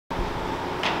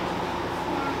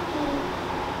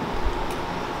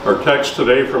Our text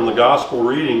today from the Gospel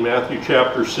reading, Matthew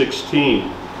chapter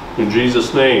 16. In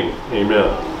Jesus' name, amen.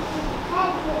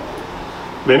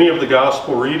 Many of the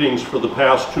Gospel readings for the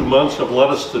past 2 months have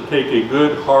led us to take a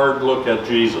good, hard look at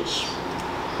Jesus.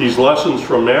 These lessons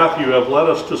from Matthew have led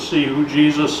us to see who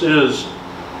Jesus is,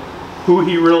 who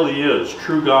he really is,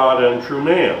 true God and true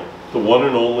man, the one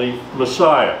and only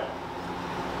Messiah.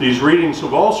 These readings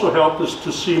have also helped us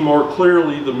to see more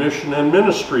clearly the mission and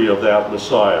ministry of that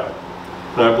Messiah.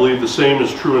 And I believe the same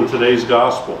is true in today's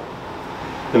Gospel.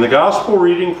 In the Gospel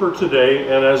reading for today,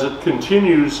 and as it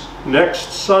continues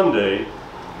next Sunday,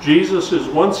 Jesus is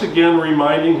once again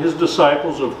reminding his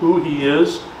disciples of who he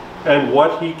is and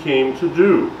what he came to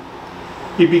do.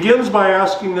 He begins by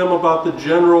asking them about the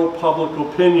general public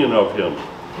opinion of him.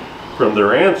 From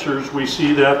their answers, we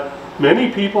see that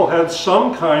many people had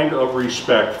some kind of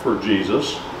respect for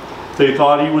Jesus. They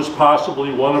thought he was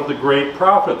possibly one of the great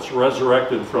prophets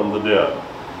resurrected from the dead.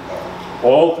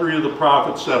 All three of the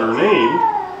prophets that are named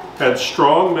had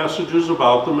strong messages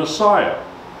about the Messiah.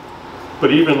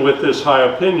 But even with this high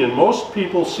opinion, most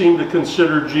people seem to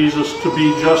consider Jesus to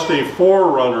be just a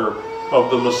forerunner of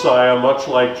the Messiah, much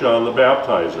like John the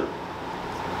Baptizer.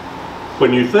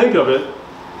 When you think of it,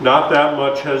 not that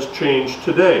much has changed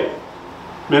today.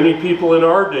 Many people in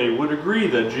our day would agree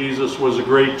that Jesus was a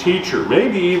great teacher,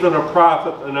 maybe even a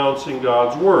prophet announcing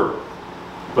God's word.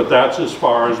 But that's as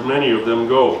far as many of them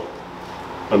go.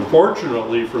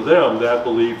 Unfortunately for them, that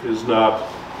belief is not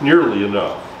nearly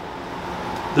enough.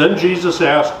 Then Jesus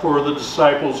asked for the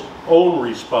disciples' own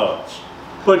response.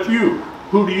 "But you,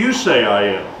 who do you say I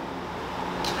am?"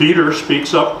 Peter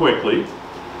speaks up quickly.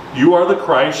 "You are the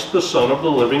Christ, the Son of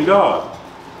the living God."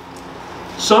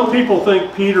 Some people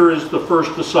think Peter is the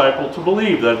first disciple to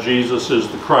believe that Jesus is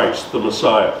the Christ, the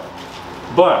Messiah.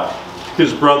 But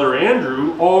his brother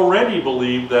Andrew already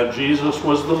believed that Jesus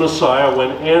was the Messiah when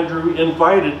Andrew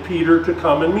invited Peter to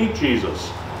come and meet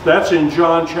Jesus. That's in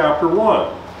John chapter 1.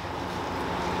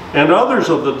 And others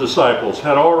of the disciples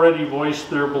had already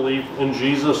voiced their belief in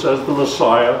Jesus as the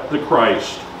Messiah, the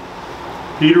Christ.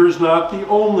 Peter is not the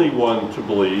only one to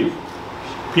believe.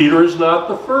 Peter is not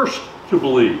the first to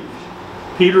believe.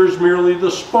 Peter is merely the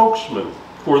spokesman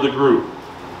for the group,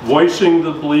 voicing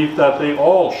the belief that they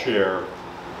all share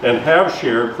and have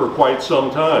shared for quite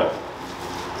some time.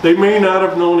 They may not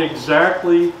have known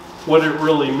exactly what it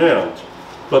really meant,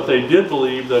 but they did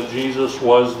believe that Jesus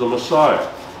was the Messiah.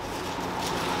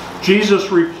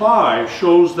 Jesus' reply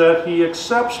shows that he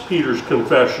accepts Peter's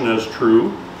confession as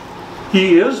true.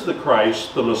 He is the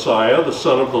Christ, the Messiah, the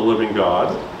Son of the living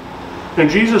God. And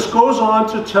Jesus goes on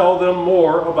to tell them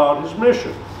more about his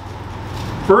mission.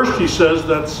 First, he says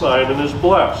that Simon is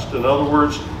blessed. In other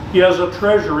words, he has a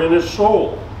treasure in his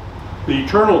soul, the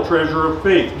eternal treasure of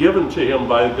faith given to him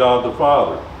by God the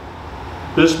Father.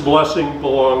 This blessing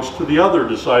belongs to the other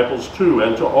disciples too,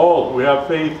 and to all who have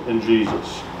faith in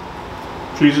Jesus.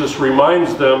 Jesus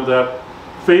reminds them that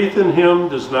faith in him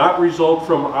does not result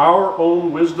from our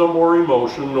own wisdom or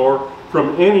emotion, nor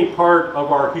from any part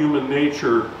of our human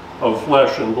nature of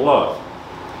flesh and blood.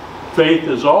 Faith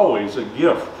is always a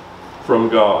gift from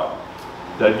God.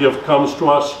 That gift comes to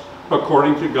us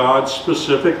according to God's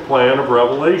specific plan of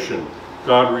revelation.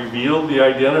 God revealed the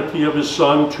identity of his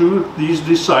Son to these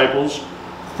disciples,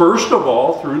 first of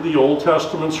all through the Old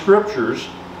Testament scriptures,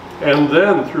 and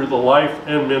then through the life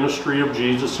and ministry of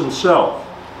Jesus himself.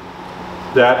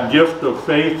 That gift of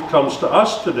faith comes to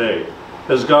us today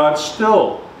as God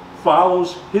still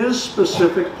follows his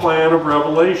specific plan of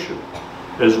revelation.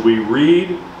 As we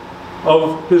read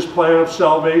of his plan of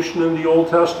salvation in the Old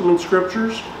Testament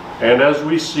scriptures, and as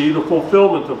we see the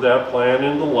fulfillment of that plan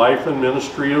in the life and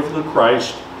ministry of the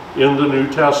Christ in the New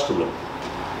Testament.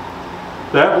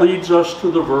 That leads us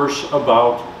to the verse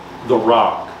about the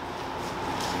rock.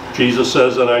 Jesus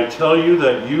says, "And I tell you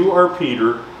that you are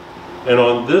Peter, and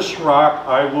on this rock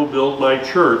I will build my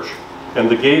church,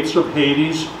 and the gates of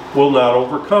Hades will not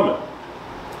overcome it."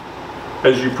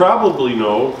 As you probably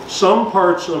know, some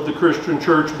parts of the Christian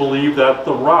church believe that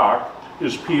the rock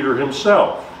is Peter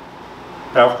himself.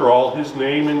 After all, his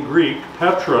name in Greek,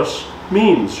 Petros,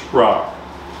 means rock.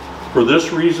 For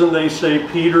this reason, they say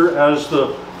Peter as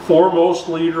the foremost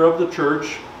leader of the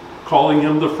church, calling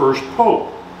him the first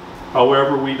pope.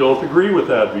 However, we don't agree with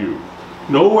that view.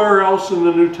 Nowhere else in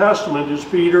the New Testament is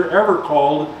Peter ever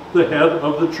called the head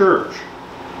of the church.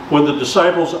 When the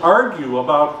disciples argue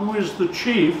about who is the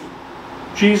chief,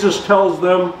 Jesus tells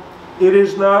them, "It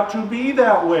is not to be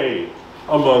that way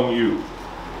among you."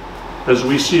 As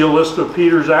we see a list of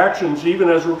Peter's actions, even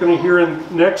as we're going to hear in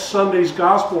next Sunday's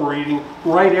gospel reading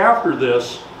right after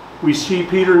this, we see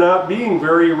Peter not being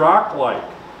very rock-like.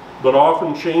 but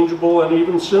often changeable and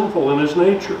even sinful in his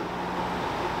nature.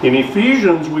 In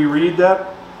Ephesians, we read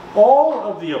that all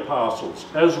of the apostles,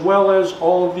 as well as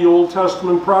all of the Old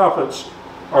Testament prophets,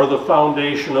 are the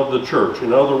foundation of the church.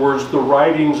 In other words, the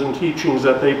writings and teachings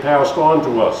that they passed on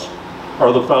to us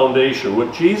are the foundation,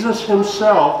 with Jesus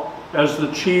himself as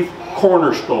the chief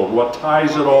cornerstone, what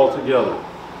ties it all together.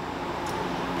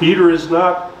 Peter is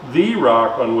not the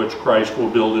rock on which Christ will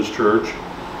build his church.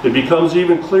 It becomes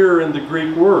even clearer in the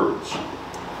Greek words.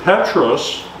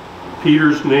 Petros,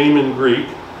 Peter's name in Greek,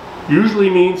 usually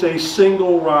means a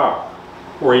single rock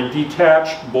or a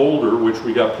detached boulder, which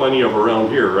we got plenty of around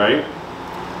here, right?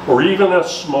 Or even a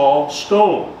small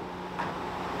stone.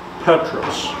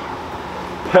 Petros.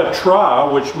 Petra,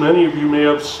 which many of you may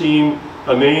have seen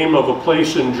a name of a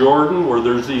place in Jordan where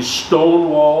there's these stone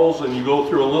walls and you go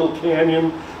through a little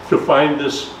canyon to find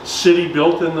this city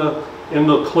built in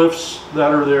the cliffs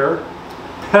that are there.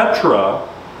 Petra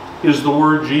is the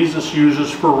word Jesus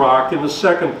uses for rock in the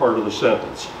second part of the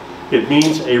sentence. It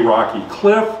means a rocky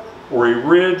cliff or a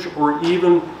ridge or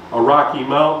even a rocky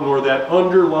mountain or that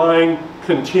underlying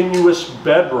continuous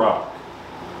bedrock.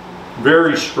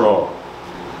 Very strong.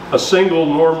 A single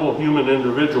normal human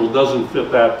individual doesn't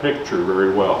fit that picture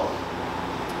very well.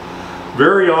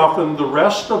 Very often the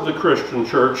rest of the Christian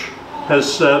church has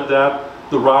said that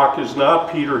the rock is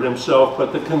not Peter himself,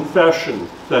 but the confession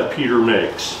that Peter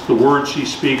makes. The words he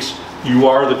speaks, "You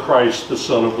are the Christ, the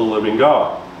Son of the living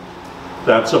God."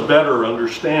 That's a better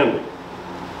understanding.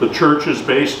 The church is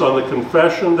based on the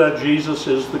confession that Jesus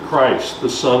is the Christ, the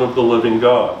Son of the living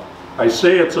God. I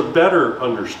say it's a better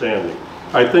understanding.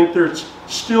 I think there's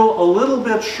still a little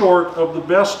bit short of the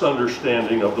best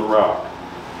understanding of the rock.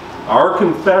 Our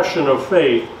confession of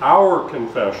faith, our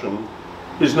confession,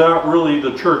 is not really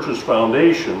the church's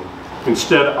foundation.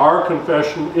 Instead, our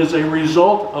confession is a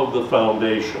result of the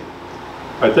foundation.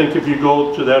 I think if you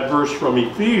go to that verse from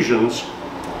Ephesians,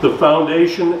 the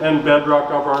foundation and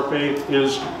bedrock of our faith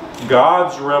is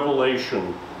God's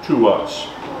revelation to us.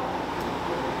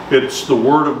 It's the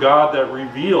Word of God that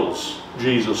reveals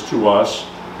Jesus to us,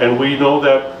 and we know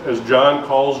that, as John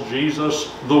calls Jesus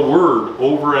the Word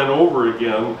over and over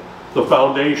again, the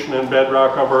foundation and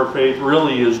bedrock of our faith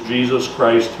really is Jesus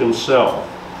Christ himself.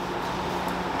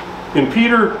 In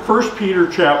 1 Peter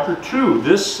chapter 2,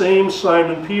 this same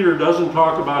Simon Peter doesn't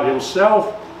talk about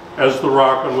himself as the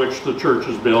rock on which the church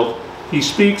is built. He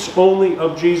speaks only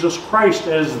of Jesus Christ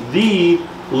as the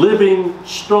living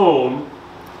stone,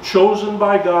 chosen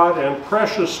by God and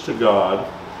precious to God,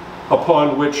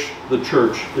 upon which the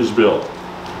church is built.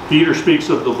 Peter speaks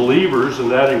of the believers, and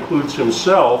that includes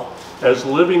himself, as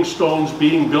living stones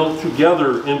being built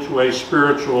together into a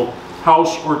spiritual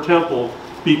house or temple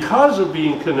because of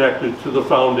being connected to the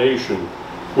foundation,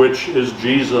 which is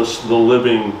Jesus, the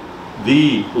living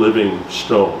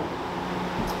stone.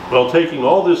 Well, taking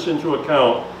all this into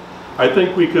account, I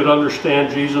think we could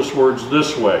understand Jesus' words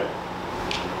this way.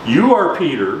 You are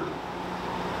Peter,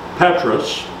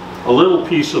 Petros, a little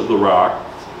piece of the rock,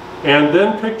 and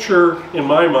then picture, in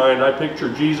my mind, I picture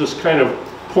Jesus kind of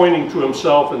pointing to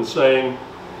himself and saying,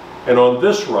 and on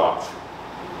this rock,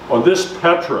 on this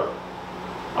Petra,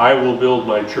 I will build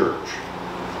my church.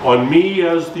 On me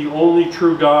as the only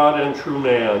true God and true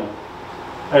man,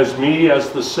 as me as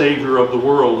the Savior of the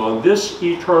world, on this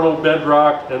eternal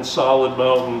bedrock and solid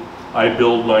mountain, I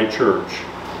build my church.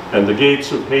 And the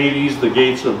gates of Hades, the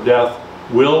gates of death,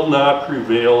 will not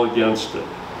prevail against it.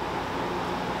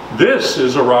 This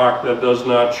is a rock that does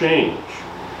not change.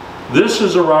 This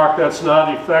is a rock that's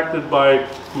not affected by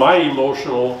my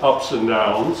emotional ups and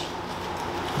downs.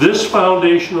 This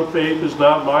foundation of faith is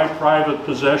not my private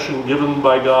possession given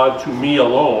by God to me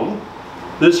alone.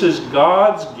 This is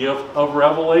God's gift of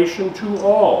revelation to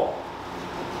all.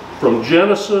 From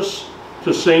Genesis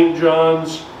to St.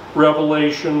 John's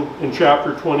Revelation in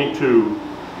chapter 22,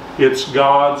 it's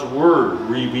God's Word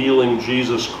revealing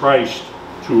Jesus Christ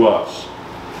to us.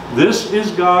 This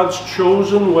is God's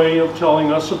chosen way of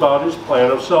telling us about his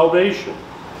plan of salvation.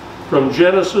 From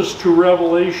Genesis to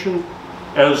Revelation,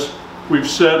 as we've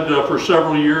said for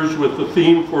several years with the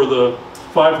theme for the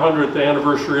 500th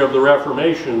anniversary of the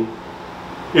Reformation,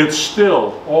 it's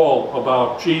still all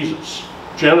about Jesus.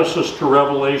 Genesis to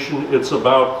Revelation, it's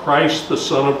about Christ, the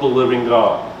Son of the living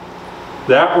God.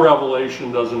 That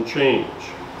revelation doesn't change.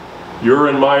 Your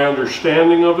and my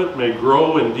understanding of it may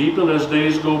grow and deepen as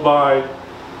days go by,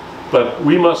 but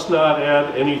we must not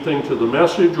add anything to the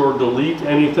message or delete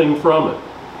anything from it.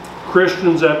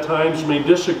 Christians at times may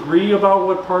disagree about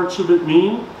what parts of it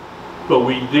mean, but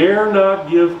we dare not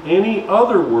give any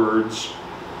other words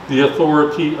the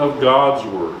authority of God's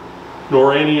Word,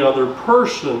 nor any other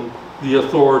person the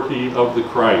authority of the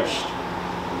Christ.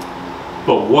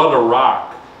 But what a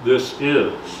rock this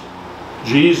is.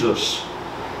 Jesus,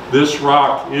 this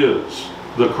rock is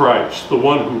the Christ, the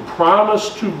one who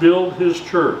promised to build his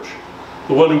church,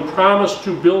 the one who promised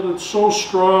to build it so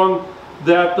strong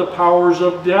that the powers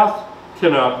of death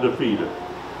cannot defeat it.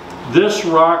 This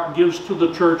rock gives to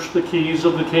the church the keys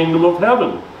of the kingdom of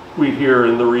heaven, we hear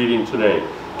in the reading today.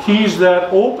 Keys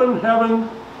that open heaven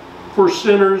for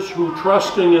sinners who,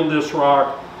 trusting in this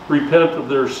rock, repent of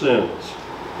their sins.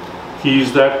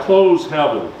 Keys that close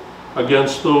heaven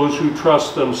against those who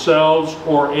trust themselves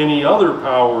or any other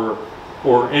power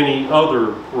or any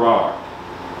other rock.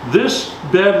 This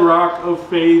bedrock of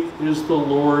faith is the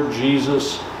Lord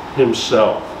Jesus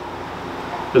himself.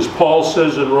 As Paul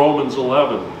says in Romans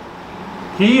 11,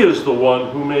 he is the one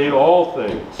who made all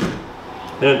things,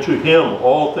 and to him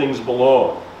all things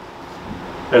belong.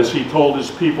 As he told his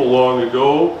people long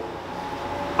ago,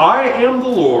 I am the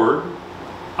Lord,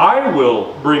 I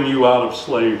will bring you out of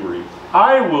slavery.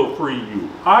 I will free you.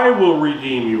 I will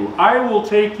redeem you. I will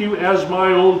take you as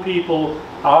my own people.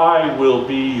 I will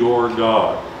be your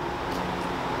God.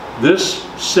 This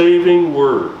saving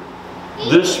word,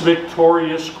 this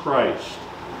victorious Christ,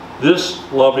 this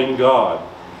loving God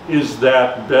is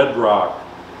that bedrock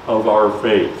of our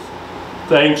faith.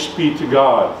 Thanks be to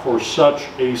God for such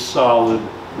a solid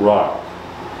rock.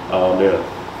 Amen.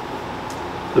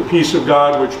 The peace of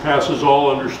God, which passes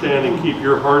all understanding, keep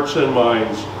your hearts and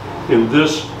minds in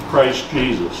this Christ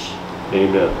Jesus.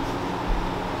 Amen.